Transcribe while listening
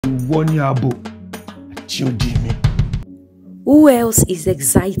Who else is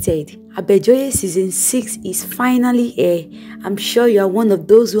excited? Abejoye season 6 is finally here. I'm sure you are one of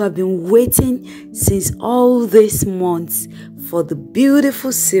those who have been waiting since all these months for the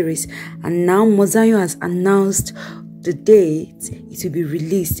beautiful series, and now Mozayo has announced the date it will be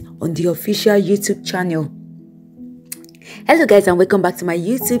released on the official YouTube channel. Hello guys, and welcome back to my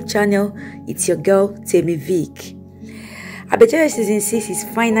YouTube channel. It's your girl Temi Vic. Abejoye season 6 is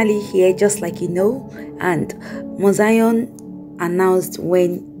finally here, just like you know, and Mozayo announced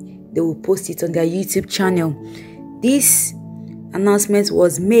when they will post it on their YouTube channel. This announcement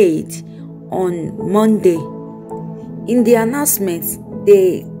was made on Monday. In the announcement,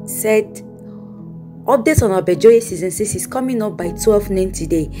 they said updates on Abejoye season 6 is coming up by 12 noon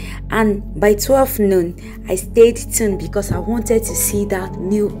today, and by 12 noon I stayed tuned because I wanted to see that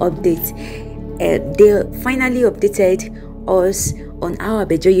new update. They finally updated us on how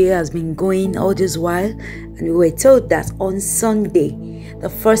Abejoye has been going all this while, and we were told that on Sunday the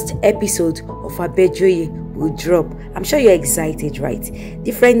first episode of Abejoye will drop. I'm sure you're excited, right?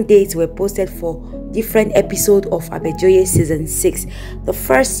 Different dates were posted for different episodes of Abejoye season 6. The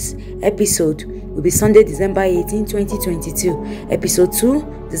first episode will be Sunday, December 18, 2022. Episode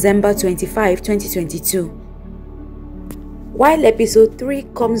 2, December 25, 2022. While episode 3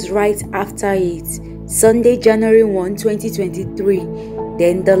 comes right after it, Sunday, January 1, 2023.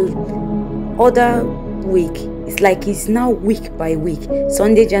 Then the other week, it's now week by week.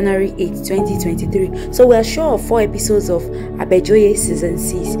 Sunday, January 8, 2023. So we are sure of 4 episodes of Abejoye season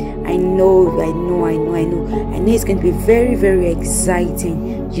 6. I know it's going to be very, very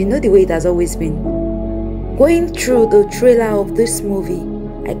exciting. You know the way it has always been. Going through the trailer of this movie,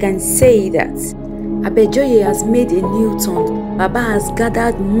 I can say that Abejoye has made a new turn. Baba has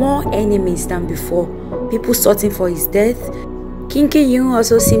gathered more enemies than before. People sorting for his death. Kinky Yun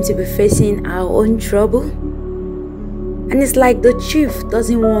also seems to be facing our own trouble. And it's like the chief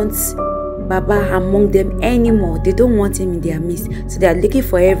doesn't want Baba among them anymore. They don't want him in their midst. So they are looking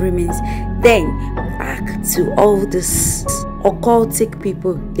for every means. Then back to all this occultic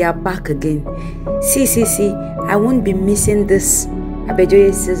people. They are back again. See, I won't be missing this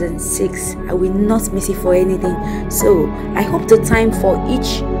Abejoye season 6. I will not miss it for anything. So I hope the time for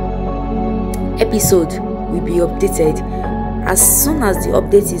each episode will be updated. As soon as the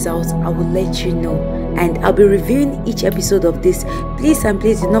update is out, I will let you know, and I'll be reviewing each episode of this. Please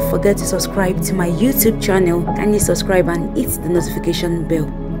do not forget to subscribe to my YouTube channel. Kindly subscribe and hit the notification bell.